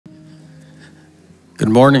Good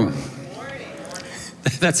morning.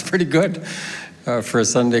 That's pretty good for a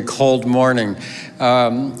Sunday cold morning.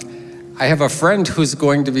 I have a friend who's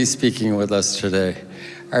going to be speaking with us today.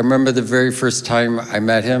 I remember the very first time I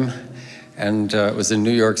met him, and it was in New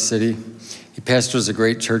York City. He pastors a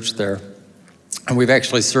great church there, and we've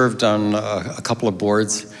actually served on a couple of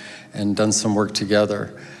boards and done some work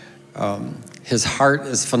together. His heart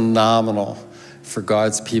is phenomenal for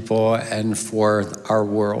God's people and for our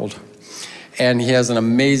world. And he has an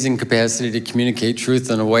amazing capacity to communicate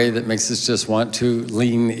truth in a way that makes us just want to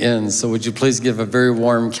lean in. So would you please give a very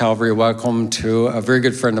warm Calvary welcome to a very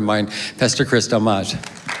good friend of mine, Pastor Chris Delmage.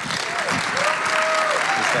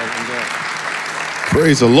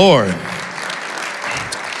 Praise the Lord.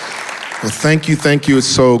 Well, thank you. It's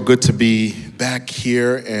so good to be back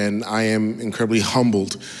here, and I am incredibly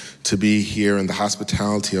humbled to be here in the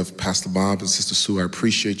hospitality of Pastor Bob and Sister Sue. I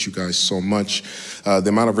appreciate you guys so much. The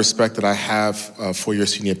amount of respect that I have for your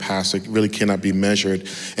senior pastor really cannot be measured.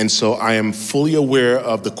 And so I am fully aware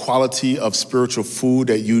of the quality of spiritual food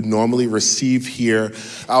that you normally receive here.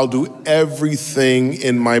 I'll do everything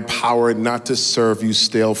in my power not to serve you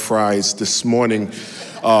stale fries this morning.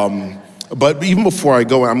 But even before I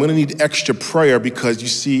go, I'm going to need extra prayer because you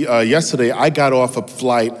see, yesterday I got off a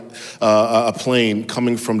plane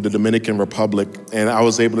coming from the Dominican Republic, and I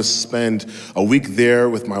was able to spend a week there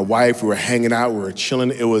with my wife. We were hanging out, we were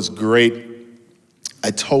chilling. It was great.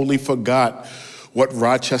 I totally forgot what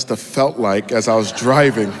Rochester felt like as I was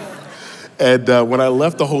driving. And when I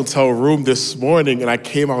left the hotel room this morning and I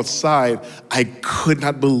came outside, I could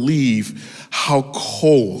not believe how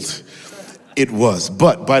cold it was.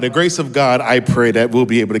 But by the grace of God, I pray that we'll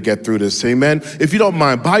be able to get through this. Amen. If you don't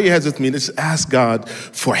mind, bow your heads with me. Let's ask God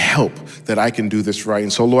for help that I can do this right.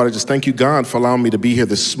 And so, Lord, I just thank you, God, for allowing me to be here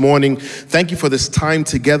this morning. Thank you for this time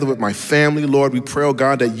together with my family, Lord. We pray, oh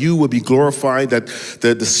God, that you will be glorified, that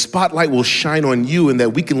the spotlight will shine on you, and that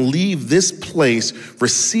we can leave this place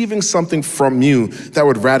receiving something from you that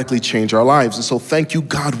would radically change our lives. And so thank you,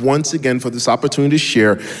 God, once again for this opportunity to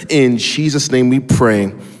share. In Jesus' name we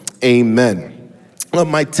pray. Amen.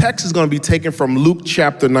 My text is going to be taken from Luke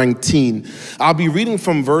chapter 19. I'll be reading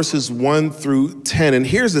from verses 1 through 10. And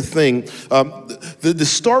here's the thing. The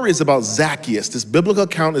story is about Zacchaeus. This biblical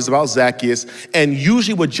account is about Zacchaeus. And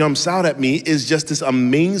usually what jumps out at me is just this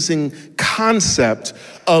amazing concept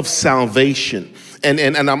of salvation.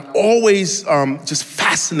 And I'm always just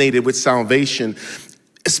fascinated with salvation,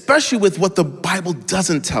 especially with what the Bible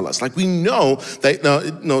doesn't tell us. Like, we know that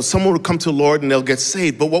someone will come to the Lord and they'll get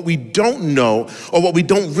saved, but what we don't know, or what we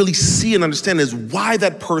don't really see and understand, is why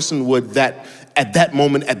that person would at that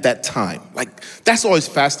moment, at that time. Like, that's always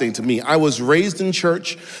fascinating to me. I was raised in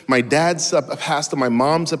church. My dad's a pastor, my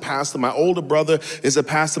mom's a pastor, my older brother is a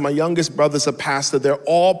pastor, my youngest brother's a pastor. They're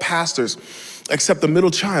all pastors except the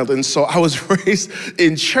middle child. And so I was raised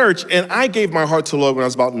in church, and I gave my heart to the Lord when I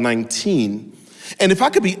was about 19. And if I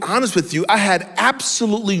could be honest with you, I had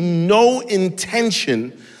absolutely no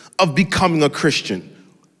intention of becoming a Christian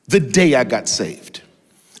the day I got saved.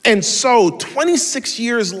 And so 26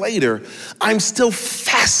 years later, I'm still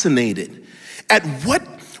fascinated at what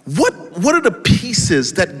are the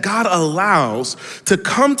pieces that God allows to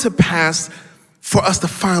come to pass for us to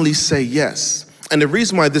finally say yes. And the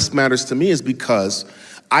reason why this matters to me is because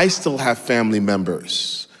I still have family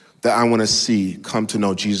members that I want to see come to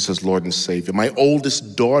know Jesus as Lord and Savior. My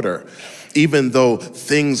oldest daughter, even though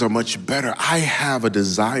things are much better, I have a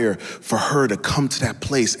desire for her to come to that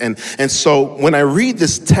place. And so when I read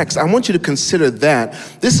this text, I want you to consider that.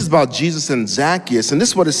 This is about Jesus and Zacchaeus, and this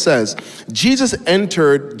is what it says. Jesus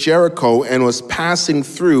entered Jericho and was passing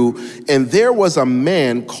through, and there was a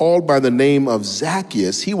man called by the name of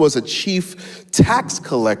Zacchaeus. He was a chief tax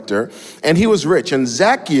collector, and he was rich. And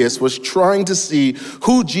Zacchaeus was trying to see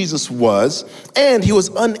who Jesus was, and he was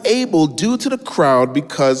unable due to the crowd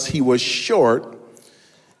because he was short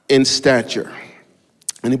in stature.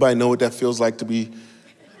 Anybody know what that feels like to be?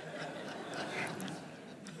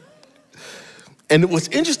 And what's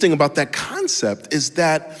interesting about that concept is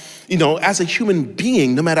that, as a human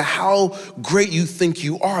being, no matter how great you think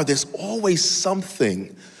you are, there's always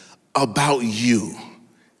something about you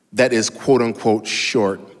that is quote unquote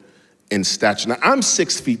short in stature. Now, I'm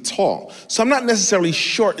 6 feet tall, so I'm not necessarily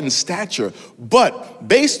short in stature, but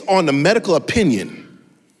based on the medical opinion,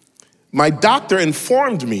 my doctor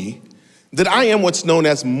informed me that I am what's known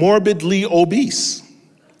as morbidly obese.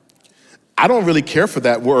 I don't really care for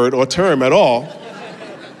that word or term at all,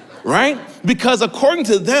 right? Because according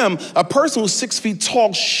to them, a person who's 6 feet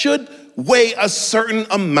tall should weigh a certain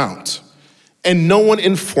amount, and no one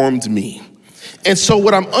informed me. And so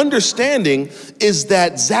what I'm understanding is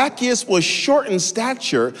that Zacchaeus was short in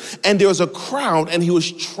stature and there was a crowd and he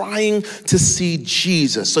was trying to see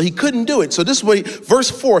Jesus. So he couldn't do it. So this way, verse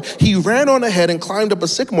 4, he ran on ahead and climbed up a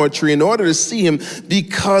sycamore tree in order to see him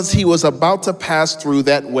because he was about to pass through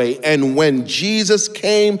that way. And when Jesus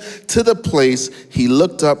came to the place, he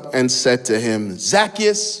looked up and said to him,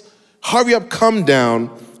 Zacchaeus, hurry up, come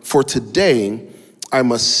down, for today I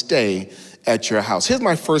must stay at your house. Here's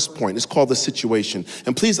my first point. It's called the situation.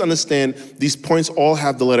 And please understand, these points all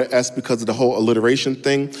have the letter S because of the whole alliteration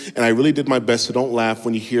thing. And I really did my best, so don't laugh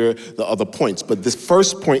when you hear the other points. But this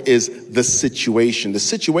first point is the situation. The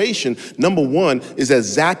situation, number one, is that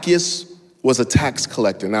Zacchaeus was a tax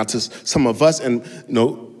collector. Now, to some of us, and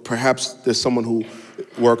perhaps there's someone who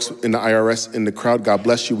works in the IRS in the crowd. God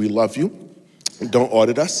bless you. We love you. Don't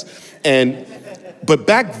audit us. But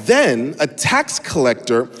back then, a tax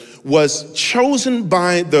collector was chosen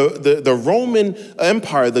by the Roman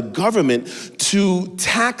Empire, the government, to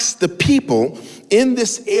tax the people in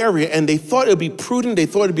this area, and they thought it would be prudent, they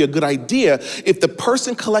thought it would be a good idea if the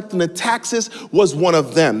person collecting the taxes was one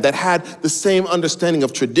of them that had the same understanding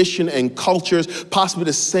of tradition and cultures, possibly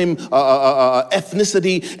the same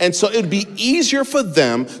ethnicity, and so it would be easier for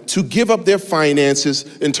them to give up their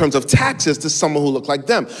finances in terms of taxes to someone who looked like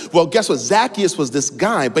them. Well, guess what? Zacchaeus was this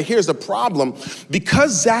guy, but here's the problem.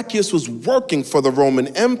 Because Zacchaeus was working for the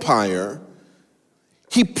Roman Empire,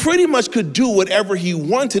 he pretty much could do whatever he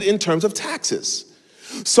wanted in terms of taxes.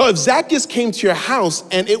 So if Zacchaeus came to your house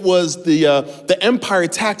and it was the empire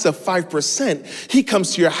tax of 5%, he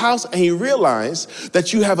comes to your house and he realized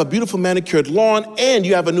that you have a beautiful manicured lawn and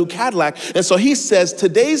you have a new Cadillac. And so he says,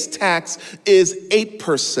 today's tax is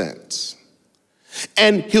 8%.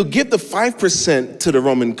 And he'll give the 5% to the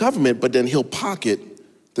Roman government, but then he'll pocket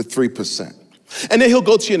the 3%. And then he'll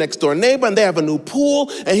go to your next door neighbor and they have a new pool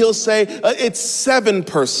and he'll say, it's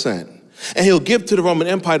 7%. And he'll give to the Roman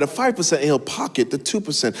Empire the 5% and he'll pocket the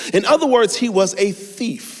 2%. In other words, he was a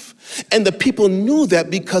thief. And the people knew that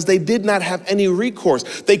because they did not have any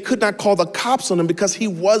recourse. They could not call the cops on him because he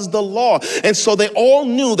was the law. And so they all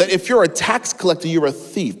knew that if you're a tax collector, you're a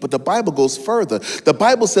thief. But the Bible goes further. The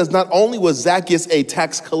Bible says not only was Zacchaeus a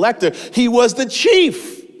tax collector, he was the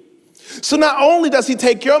chief. So not only does he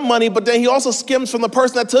take your money, but then he also skims from the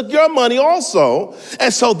person that took your money also.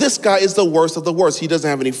 And so this guy is the worst of the worst. He doesn't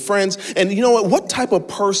have any friends. And you know what? What type of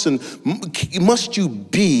person must you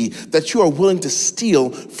be that you are willing to steal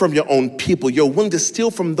from your own people? You're willing to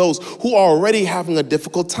steal from those who are already having a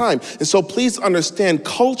difficult time. And so please understand,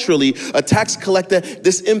 culturally, a tax collector,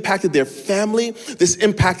 this impacted their family. This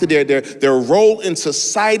impacted their role in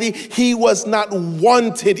society. He was not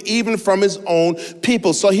wanted even from his own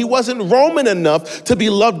people. So he wasn't Roman enough to be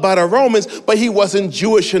loved by the Romans, but he wasn't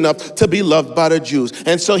Jewish enough to be loved by the Jews.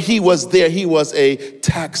 And so he was there. He was a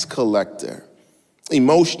tax collector.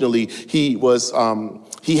 Emotionally, he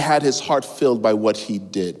had his heart filled by what he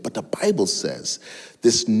did. But the Bible says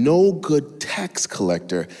this no good tax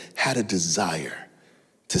collector had a desire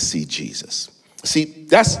to see Jesus. See,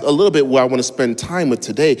 that's a little bit where I want to spend time with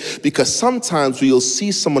today, because sometimes we'll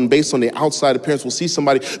see someone based on their outside appearance. We'll see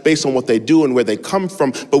somebody based on what they do and where they come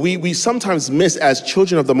from. But we sometimes miss, as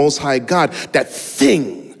children of the Most High God, that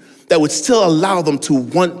thing that would still allow them to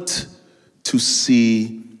want to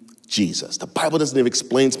see Jesus. The Bible doesn't even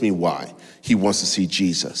explain to me why he wants to see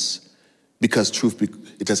Jesus, because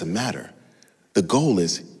it doesn't matter. The goal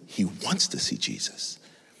is he wants to see Jesus.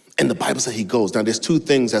 And the Bible says he goes. Now, there's two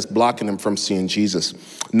things that's blocking him from seeing Jesus.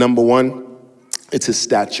 Number one, it's his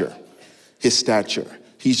stature. His stature.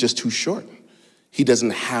 He's just too short. He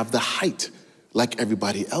doesn't have the height like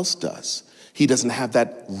everybody else does. He doesn't have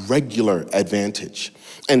that regular advantage.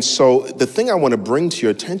 And so the thing I want to bring to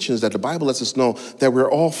your attention is that the Bible lets us know that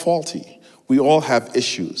we're all faulty. We all have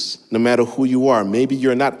issues, no matter who you are. Maybe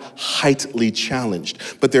you're not heightly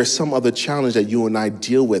challenged, but there's some other challenge that you and I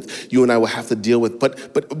deal with, you and I will have to deal with.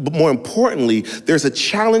 But more importantly, there's a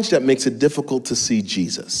challenge that makes it difficult to see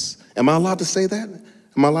Jesus. Am I allowed to say that?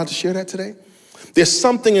 Am I allowed to share that today? There's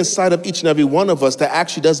something inside of each and every one of us that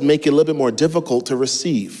actually does make it a little bit more difficult to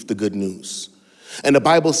receive the good news. And the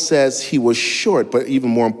Bible says he was short, but even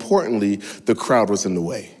more importantly, the crowd was in the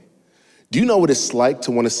way. Do you know what it's like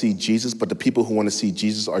to want to see Jesus, but the people who want to see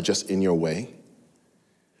Jesus are just in your way?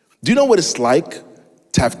 Do you know what it's like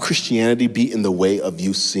to have Christianity be in the way of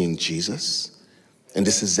you seeing Jesus? And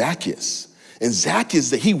this is Zacchaeus. And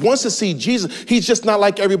Zacchaeus, he wants to see Jesus. He's just not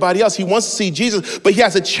like everybody else. He wants to see Jesus, but he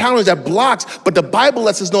has a challenge that blocks. But the Bible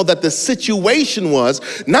lets us know that the situation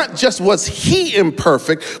was, not just was he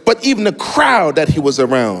imperfect, but even the crowd that he was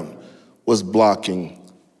around was blocking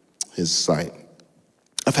his sight.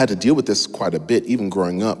 I've had to deal with this quite a bit, even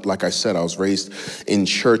growing up. Like I said, I was raised in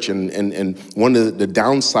church, and one of the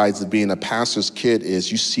downsides of being a pastor's kid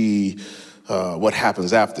is you see what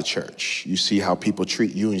happens after church. You see how people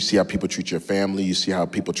treat you, and you see how people treat your family, you see how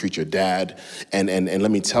people treat your dad, and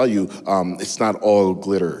let me tell you, it's not all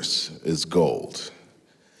glitters is gold.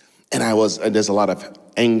 And there's a lot of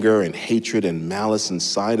anger and hatred and malice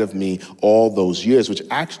inside of me all those years, which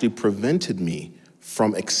actually prevented me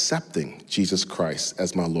from accepting Jesus Christ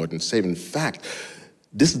as my Lord and Savior. In fact,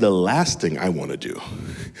 this is the last thing I want to do.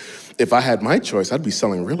 If I had my choice, I'd be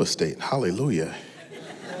selling real estate. Hallelujah.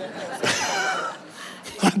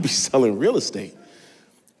 I'd be selling real estate.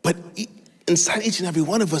 But inside each and every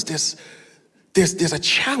one of us, there's a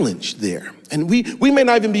challenge there. And we may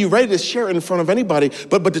not even be ready to share it in front of anybody,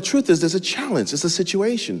 but the truth is there's a challenge, it's a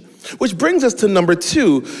situation. Which brings us to number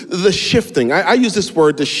 2, the shifting. I use this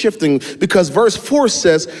word, the shifting, because verse 4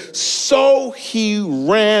 says, so he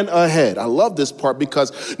ran ahead. I love this part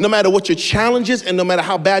because no matter what your challenge is and no matter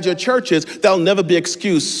how bad your church is, that'll never be an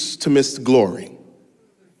excuse to miss glory.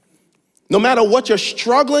 No matter what you're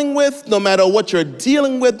struggling with, no matter what you're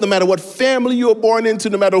dealing with, no matter what family you were born into,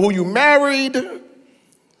 no matter who you married,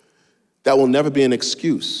 that will never be an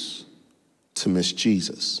excuse to miss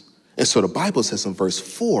Jesus. And so the Bible says in verse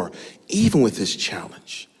 4, even with his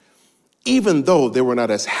challenge, even though they were not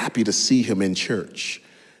as happy to see him in church,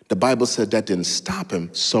 the Bible said that didn't stop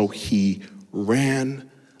him, so he ran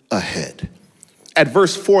ahead. At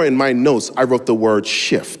verse 4 in my notes, I wrote the word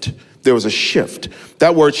shift. There was a shift.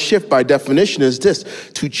 That word shift by definition is this: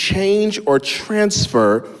 to change or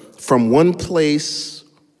transfer from one place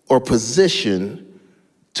or position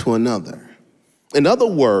to another. In other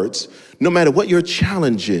words, no matter what your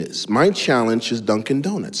challenge is, my challenge is Dunkin'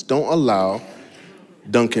 Donuts. Don't allow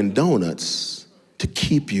Dunkin' Donuts to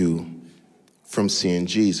keep you from seeing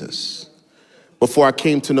Jesus. Before I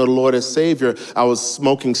came to know the Lord as Savior, I was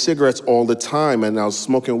smoking cigarettes all the time, and I was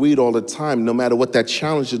smoking weed all the time. No matter what that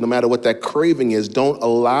challenge is, no matter what that craving is, don't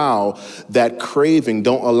allow that craving,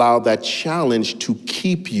 don't allow that challenge to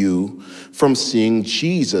keep you from seeing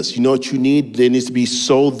Jesus. You know what you need? There needs to be,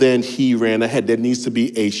 so then he ran ahead. There needs to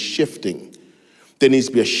be a shifting. There needs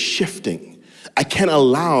to be a shifting. I can't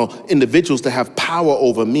allow individuals to have power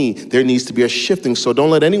over me. There needs to be a shifting. So don't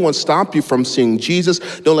let anyone stop you from seeing Jesus.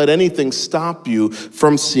 Don't let anything stop you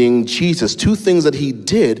from seeing Jesus. 2 things that he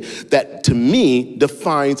did that to me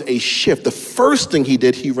defines a shift. The first thing he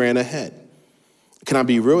did, he ran ahead. Can I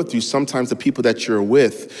be real with you? Sometimes the people that you're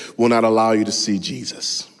with will not allow you to see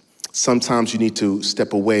Jesus. Sometimes you need to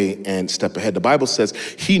step away and step ahead. The Bible says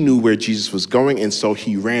he knew where Jesus was going, and so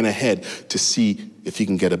he ran ahead to see if he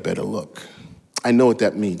can get a better look. I know what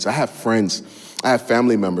that means. I have friends, I have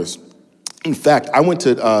family members. In fact, I went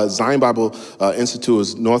to Zion Bible Institute,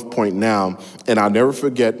 is North Point now, and I'll never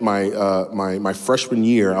forget my freshman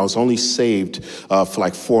year. I was only saved for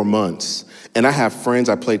like 4 months. And I have friends,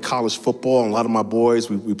 I played college football, and a lot of my boys,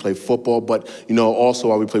 we played football, but you know, also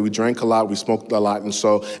while we played, we drank a lot, we smoked a lot, and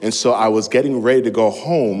so I was getting ready to go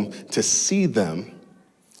home to see them.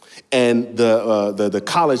 And the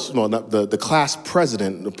college, well, the class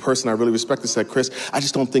president, the person I really respected, said, "Chris, I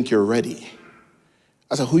just don't think you're ready."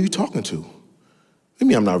 I said, "Who are you talking to?" "What do you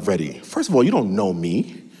mean I'm not ready? First of all, you don't know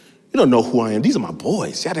me. You don't know who I am. These are my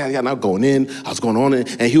boys." Yada, yada, yada. I'm going in, I was going on,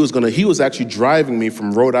 and he was actually driving me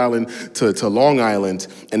from Rhode Island to Long Island,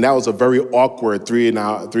 and that was a very awkward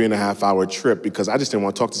 3.5 hour trip because I just didn't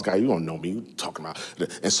want to talk to this guy. You don't know me, what are you talking about?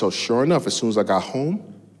 And so sure enough, as soon as I got home,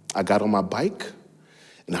 I got on my bike,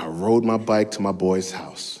 and I rode my bike to my boy's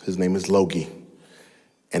house. His name is Logie.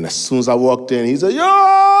 And as soon as I walked in, he said, "Yo!"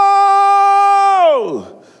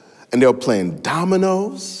 And they were playing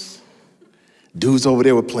dominoes. Dudes over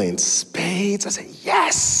there were playing spades. I said,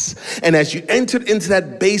 "Yes!" And as you entered into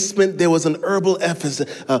that basement, there was an herbal essence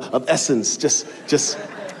just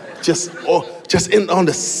on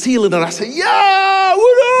the ceiling. And I said, "Yeah!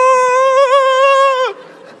 What up?"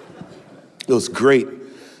 It was great.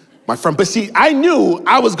 My friend, but see, I knew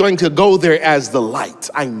I was going to go there as the light.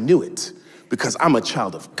 I knew it because I'm a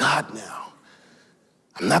child of God now.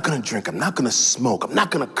 I'm not gonna drink, I'm not gonna smoke, I'm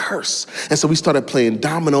not gonna curse. And so we started playing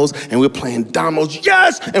dominoes, and we're playing dominoes,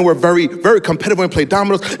 yes! And we're very, very competitive when we play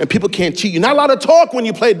dominoes, and people can't cheat. You're not allowed to talk when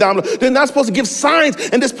you play dominoes. They're not supposed to give signs,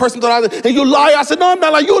 and this person thought, "And you lie." I said, "No, I'm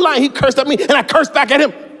not lying, you lying." He cursed at me, and I cursed back at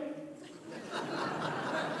him.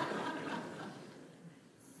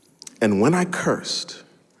 And when I cursed,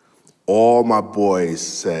 all my boys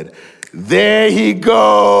said, "There he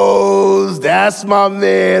goes. That's my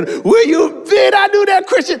man. Where you been? I knew that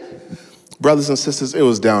Christian." Brothers and sisters, it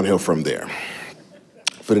was downhill from there.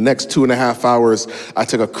 For the next 2.5 hours, I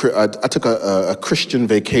took a Christian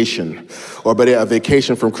vacation, or better, a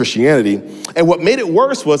vacation from Christianity. And what made it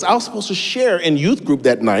worse was I was supposed to share in youth group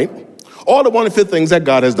that night all the wonderful things that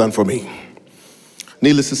God has done for me.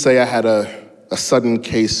 Needless to say, I had a sudden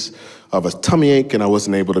case of a tummy ache, and I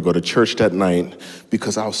wasn't able to go to church that night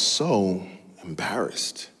because I was so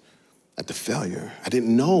embarrassed at the failure. I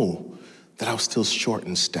didn't know that I was still short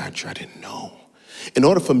in stature. I didn't know. In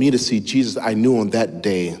order for me to see Jesus, I knew on that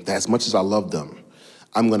day that as much as I loved them,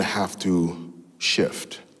 I'm going to have to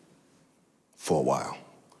shift for a while.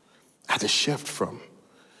 I had to shift from.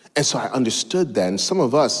 And so I understood that. And some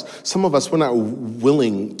of us, we're not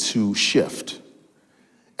willing to shift.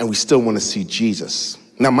 And we still want to see Jesus.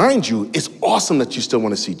 Now, mind you, it's awesome that you still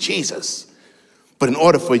want to see Jesus. But in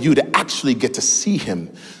order for you to actually get to see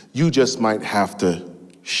him, you just might have to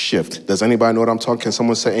shift. Does anybody know what I'm talking? Can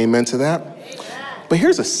someone say amen to that? Amen. But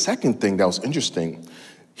here's a second thing that was interesting.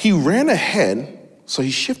 He ran ahead, so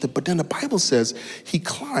he shifted, but then the Bible says he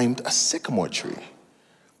climbed a sycamore tree.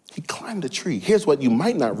 He climbed a tree. Here's what you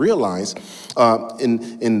might not realize.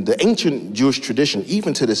 In the ancient Jewish tradition,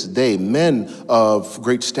 even to this day, men of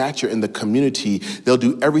great stature in the community, they'll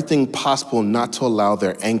do everything possible not to allow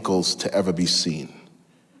their ankles to ever be seen,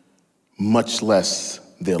 much less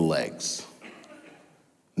their legs.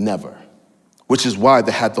 Never. Which is why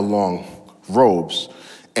they had the long robes.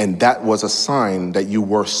 And that was a sign that you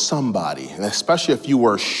were somebody. And especially if you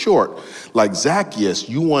were short, like Zacchaeus,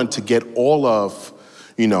 you wanted to get all of,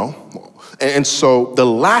 And so the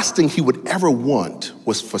last thing he would ever want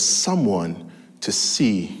was for someone to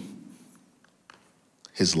see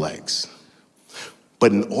his legs.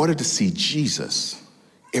 But in order to see Jesus,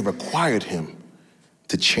 it required him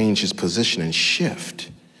to change his position and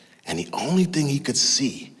shift. And the only thing he could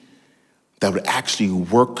see that would actually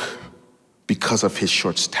work because of his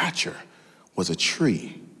short stature was a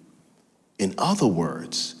tree. In other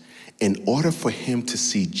words, in order for him to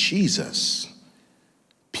see Jesus,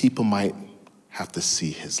 people might have to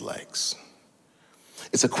see his legs.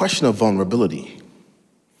 It's a question of vulnerability.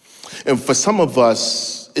 And for some of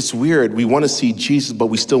us, it's weird. We want to see Jesus, but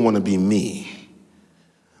we still want to be me.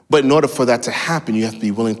 But in order for that to happen, you have to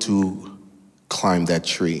be willing to climb that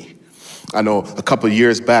tree. I know a couple of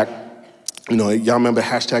years back, y'all remember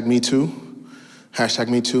 #MeToo?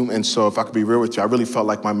 #MeToo. And so if I could be real with you, I really felt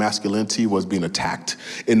like my masculinity was being attacked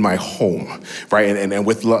in my home, right? And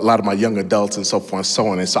with a lot of my young adults and so forth and so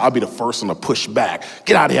on. And so I'll be the first one to push back.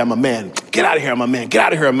 Get out of here, I'm a man. Get out of here, I'm a man. Get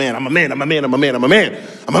out of here, I'm a man. I'm a man, I'm a man, I'm a man, I'm a man.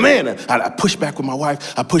 I'm a man. I push back with my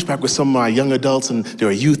wife. I push back with some of my young adults, and there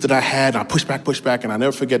were youth that I had. And I push back. And I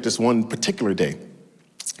never forget this one particular day.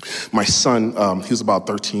 My son, he was about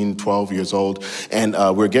 13, 12 years old, and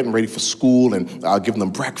we were getting ready for school, and I was giving them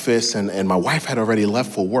breakfast, and my wife had already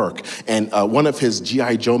left for work, and one of his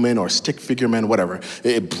G.I. Joe men or stick figure men, whatever,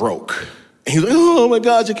 it broke. And he was like, oh my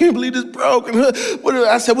gosh, I can't believe this broke. And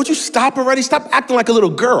I said, would you stop already? Stop acting like a little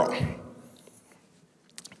girl.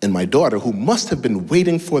 And my daughter, who must have been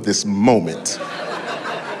waiting for this moment,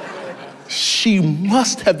 she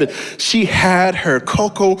must have been. She had her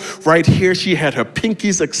cocoa right here. She had her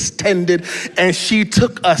pinkies extended, and she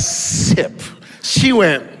took a sip. She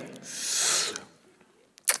went,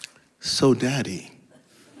 so Daddy,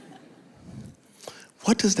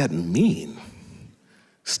 what does that mean?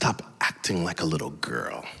 Stop acting like a little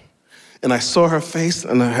girl. And I saw her face,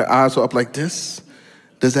 and her eyes were up like this.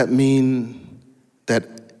 Does that mean that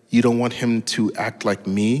you don't want him to act like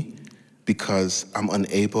me because I'm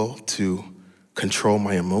unable to control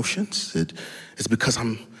my emotions? It's because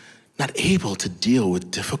I'm not able to deal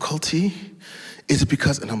with difficulty? Is it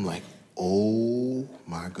because, and I'm like, oh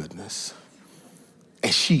my goodness.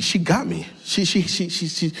 And she got me.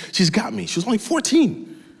 She's got me. She was only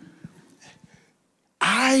 14.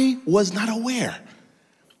 I was not aware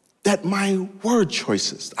that my word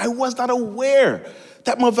choices, I was not aware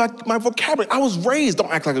that my vocabulary, I was raised, don't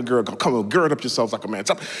act like a girl, come on, gird up yourselves like a man.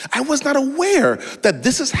 I was not aware that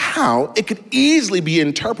this is how it could easily be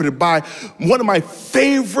interpreted by one of my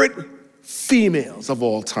favorite females of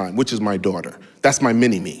all time, which is my daughter. That's my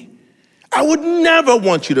mini-me. I would never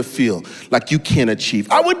want you to feel like you can't achieve.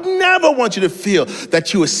 I would never want you to feel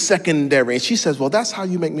that you are secondary. And she says, well, that's how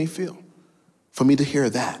you make me feel. For me to hear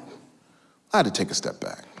that, I had to take a step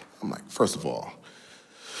back. I'm like, first of all,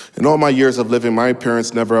 in all my years of living, my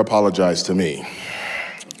parents never apologized to me.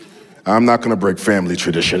 I'm not gonna break family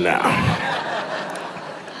tradition now.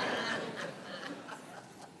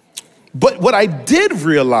 But what I did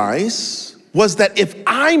realize was that if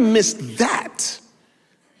I missed that,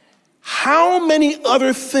 how many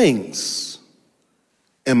other things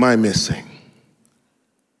am I missing?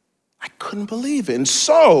 I couldn't believe it. And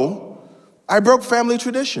so I broke family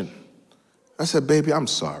tradition. I said, baby, I'm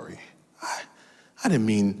sorry. I didn't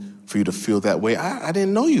mean for you to feel that way. I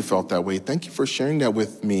didn't know you felt that way. Thank you for sharing that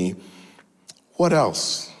with me. What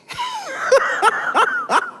else?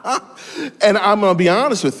 And I'm gonna be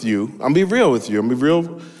honest with you. I'm gonna be real with you. I'm gonna be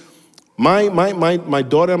real. My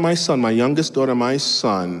daughter and my son, my youngest daughter and my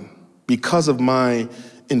son, because of my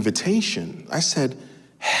invitation, I said,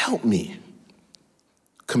 help me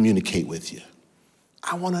communicate with you.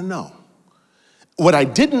 I wanna know. What I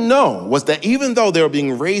didn't know was that even though they were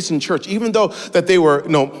being raised in church, even though that they were,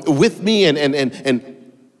 with me and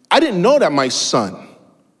I didn't know that my son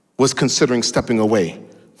was considering stepping away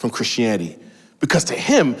from Christianity, because to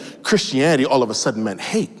him, Christianity all of a sudden meant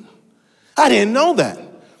hate. I didn't know that.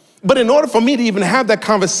 But in order for me to even have that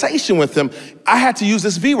conversation with him, I had to use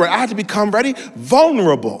this V word. I had to become ready,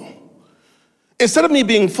 vulnerable. Instead of me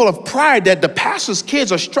being full of pride that the pastor's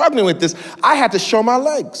kids are struggling with this, I had to show my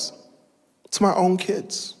legs to my own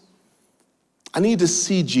kids. I need to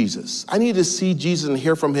see Jesus. I need to see Jesus and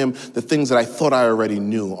hear from him the things that I thought I already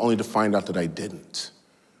knew, only to find out that I didn't.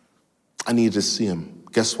 I needed to see him.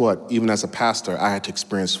 Guess what? Even as a pastor, I had to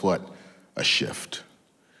experience what? A shift.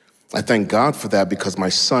 I thank God for that, because my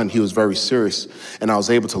son, he was very serious, and I was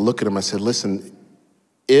able to look at him. I said, listen,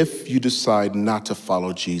 if you decide not to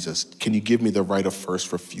follow Jesus, can you give me the right of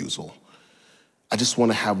first refusal? I just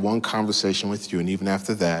want to have one conversation with you, and even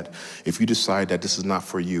after that, if you decide that this is not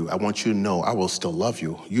for you, I want you to know I will still love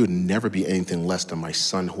you. You would never be anything less than my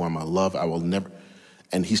son, who I'm in love. I will never.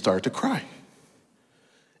 And he started to cry.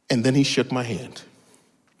 And then he shook my hand.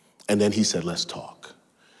 And then he said, let's talk.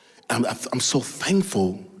 I'm so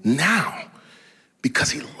thankful now,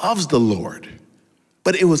 because he loves the Lord.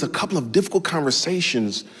 But it was a couple of difficult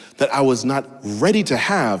conversations that I was not ready to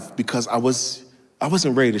have, because I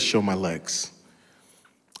wasn't ready to show my legs.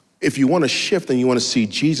 If you want to shift and you want to see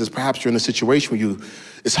Jesus, perhaps you're in a situation where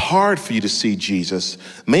it's hard for you to see Jesus,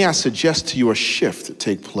 may I suggest to you a shift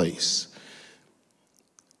take place.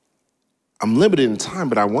 I'm limited in time,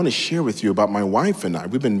 but I want to share with you about my wife and I.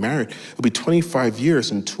 We've been married, it'll be 25 years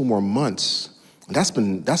in 2 more months. And that's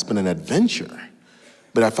been an adventure.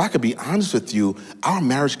 But if I could be honest with you, our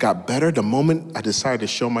marriage got better the moment I decided to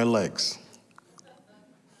show my legs.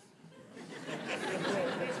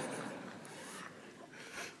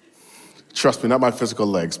 Trust me, not my physical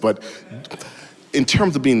legs, but in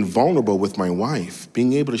terms of being vulnerable with my wife,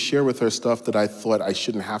 being able to share with her stuff that I thought I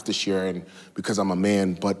shouldn't have to share, and because I'm a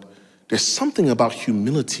man, but there's something about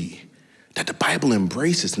humility that the Bible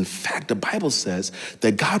embraces. In fact, the Bible says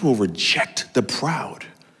that God will reject the proud,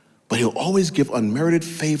 but he'll always give unmerited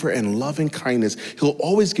favor and loving kindness. He'll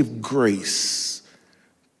always give grace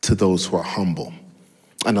to those who are humble.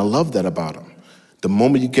 And I love that about him. The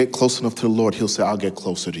moment you get close enough to the Lord, he'll say, I'll get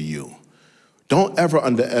closer to you. Don't ever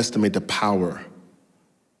underestimate the power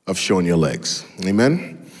of showing your legs.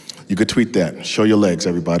 Amen? You could tweet that. Show your legs,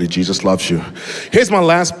 everybody. Jesus loves you. Here's my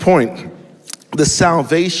last point. The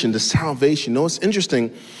salvation. You know what's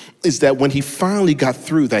interesting is that when he finally got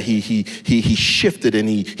through that, he shifted and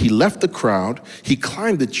he left the crowd. He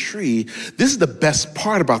climbed the tree. This is the best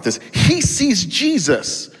part about this. He sees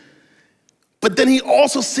Jesus, but then he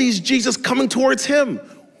also sees Jesus coming towards him.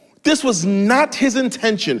 This was not his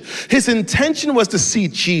intention. His intention was to see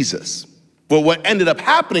Jesus. But what ended up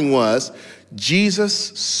happening was Jesus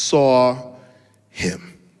saw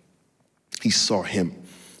him. He saw him.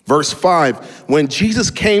 Verse 5, when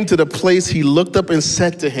Jesus came to the place, he looked up and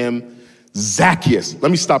said to him, Zacchaeus.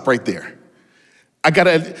 Let me stop right there.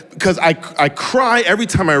 Because I cry every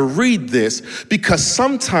time I read this, because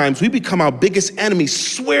sometimes we become our biggest enemy,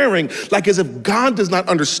 swearing like as if God does not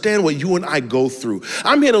understand what you and I go through.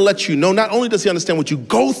 I'm here to let you know, not only does he understand what you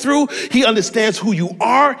go through, he understands who you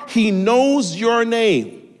are. He knows your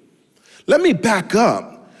name. Let me back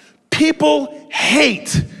up. People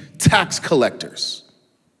hate tax collectors.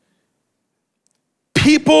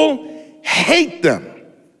 People hate them.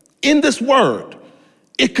 In this word,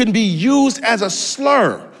 it can be used as a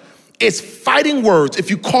slur. It's fighting words if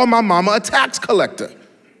you call my mama a tax collector.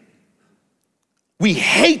 We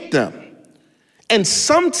hate them. And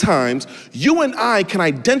sometimes you and I can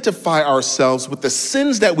identify ourselves with the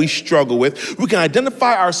sins that we struggle with. We can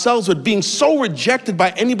identify ourselves with being so rejected by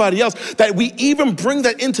anybody else that we even bring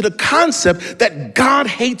that into the concept that God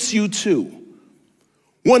hates you too.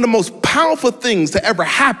 One of the most powerful things that ever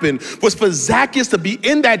happened was for Zacchaeus to be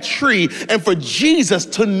in that tree and for Jesus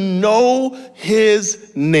to know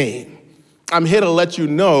his name. I'm here to let you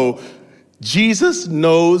know, Jesus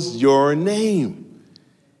knows your name.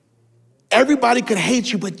 Everybody could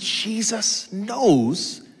hate you, but Jesus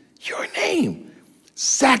knows your name.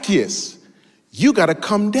 Zacchaeus, you got to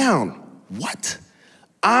come down. What?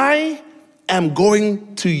 I am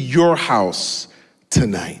going to your house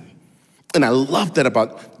tonight. And I love that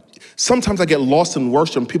about, sometimes I get lost in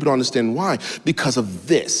worship and people don't understand why. Because of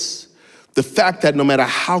this. The fact that no matter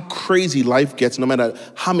how crazy life gets, no matter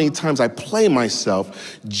how many times I play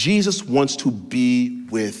myself, Jesus wants to be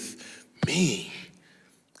with me.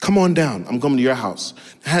 Come on down. I'm coming to your house.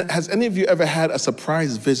 Has any of you ever had a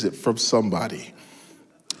surprise visit from somebody?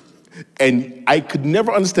 And I could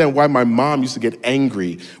never understand why my mom used to get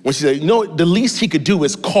angry when she said, you know, the least he could do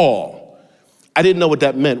is call. I didn't know what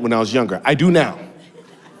that meant when I was younger. I do now.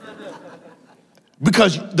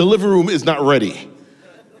 Because the living room is not ready.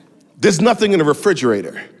 There's nothing in the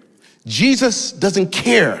refrigerator. Jesus doesn't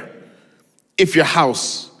care if your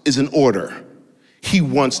house is in order. He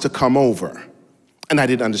wants to come over. And I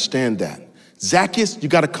didn't understand that. Zacchaeus, you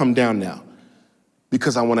got to come down now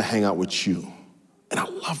because I want to hang out with you. And I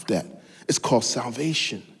love that. It's called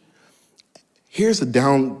salvation. Here's a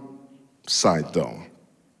downside, though.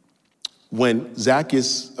 When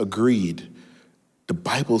Zacchaeus agreed, the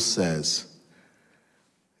Bible says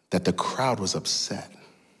that the crowd was upset.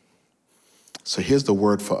 So here's the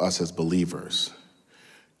word for us as believers.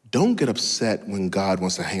 Don't get upset when God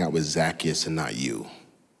wants to hang out with Zacchaeus and not you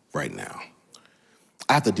right now.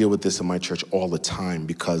 I have to deal with this in my church all the time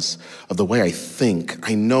because of the way I think.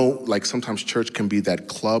 I know, like, sometimes church can be that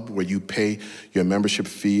club where you pay your membership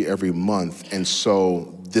fee every month, and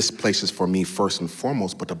so this place is for me first and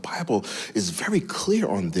foremost. But the Bible is very clear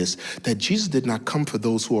on this, that Jesus did not come for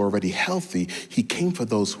those who are already healthy. He came for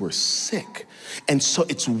those who are sick. And so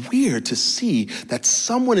it's weird to see that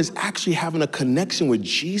someone is actually having a connection with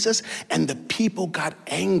Jesus, and the people got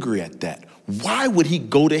angry at that. Why would he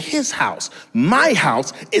go to his house? My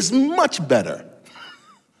house is much better.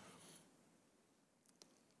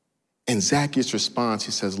 And Zacchaeus responds,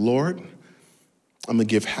 he says, Lord, I'm gonna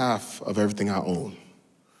give half of everything I own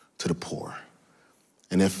to the poor.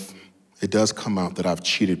 And if it does come out that I've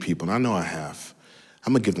cheated people, and I know I have,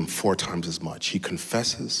 I'm gonna give them 4 times as much. He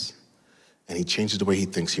confesses, and he changes the way he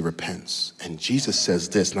thinks, he repents. And Jesus says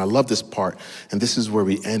this, and I love this part, and this is where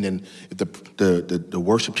we end, and if the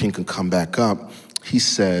worship team can come back up, he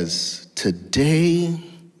says, today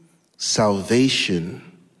salvation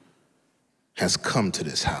has come to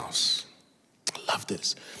this house. I love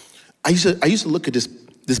this. I used to look at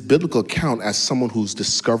this biblical account as someone who's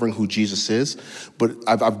discovering who Jesus is, but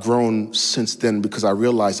I've grown since then because I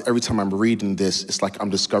realize every time I'm reading this, it's like I'm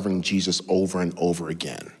discovering Jesus over and over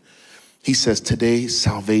again. He says, today,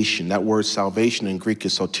 salvation. That word salvation in Greek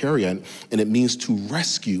is soteria, and it means to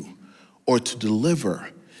rescue or to deliver.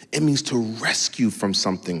 It means to rescue from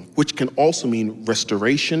something, which can also mean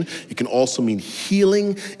restoration. It can also mean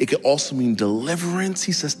healing. It can also mean deliverance.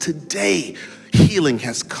 He says, today, healing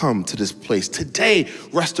has come to this place. Today,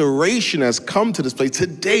 restoration has come to this place.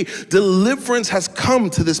 Today, deliverance has come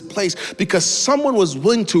to this place because someone was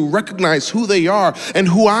willing to recognize who they are and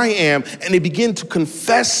who I am, and they begin to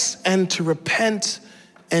confess and to repent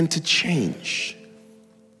and to change.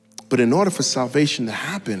 But in order for salvation to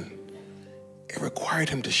happen, it required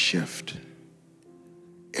him to shift.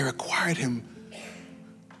 It required him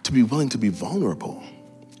to be willing to be vulnerable.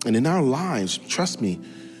 And in our lives, trust me,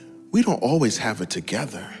 we don't always have it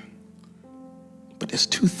together. But there's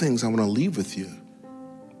 2 things I want to leave with you.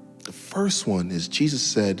 The first one is Jesus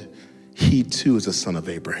said, he too is a son of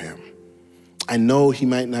Abraham. I know he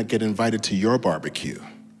might not get invited to your barbecue,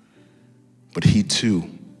 but he too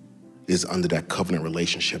is under that covenant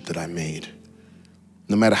relationship that I made.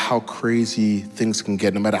 No matter how crazy things can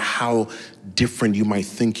get, no matter how different you might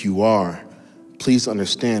think you are, please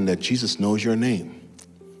understand that Jesus knows your name.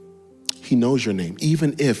 He knows your name.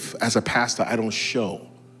 Even if, as a pastor, I don't show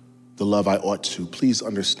the love I ought to, please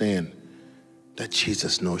understand that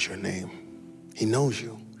Jesus knows your name. He knows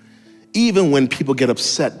you. Even when people get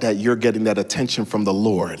upset that you're getting that attention from the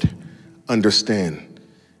Lord, understand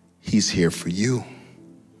he's here for you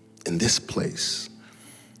in this place.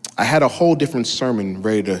 I had a whole different sermon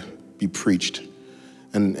ready to be preached.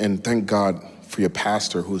 And thank God for your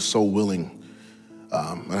pastor who is so willing.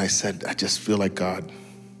 And I said, I just feel like God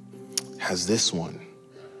has this one.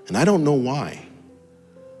 And I don't know why.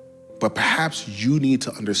 But perhaps you need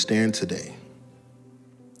to understand today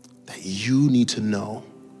that you need to know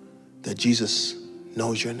that Jesus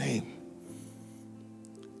knows your name.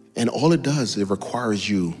 And all it does, it requires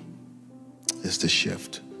you is to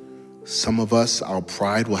shift. Some of us, our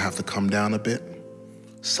pride will have to come down a bit.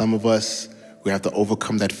 Some of us, we have to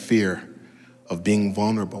overcome that fear of being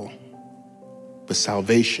vulnerable. But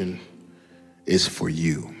salvation is for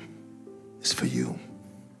you. It's for you.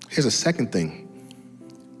 Here's a second thing.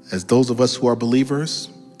 as those of us who are believers,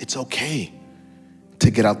 it's okay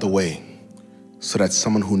to get out the way so that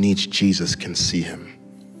someone who needs Jesus can see him.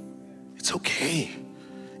 It's okay.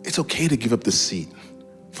 It's okay to give up the seat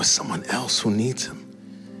for someone else who needs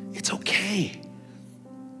him. It's okay.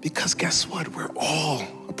 Because guess what? We're all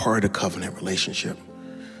a part of the covenant relationship.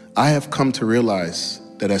 I have come to realize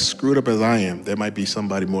that as screwed up as I am, there might be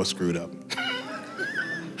somebody more screwed up.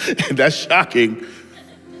 And that's shocking.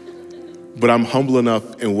 But I'm humble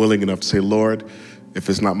enough and willing enough to say, Lord, if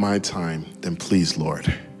it's not my time, then please,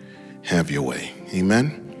 Lord, have your way.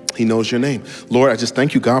 Amen? He knows your name. Lord, I just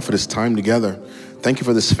thank you, God, for this time together. Thank you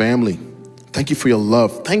for this family. Thank you for your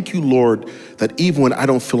love. Thank you, Lord, that even when I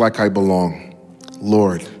don't feel like I belong,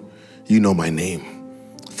 Lord, you know my name.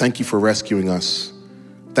 Thank you for rescuing us.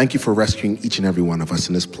 Thank you for rescuing each and every one of us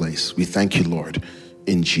in this place. We thank you, Lord,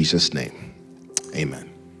 in Jesus' name. Amen.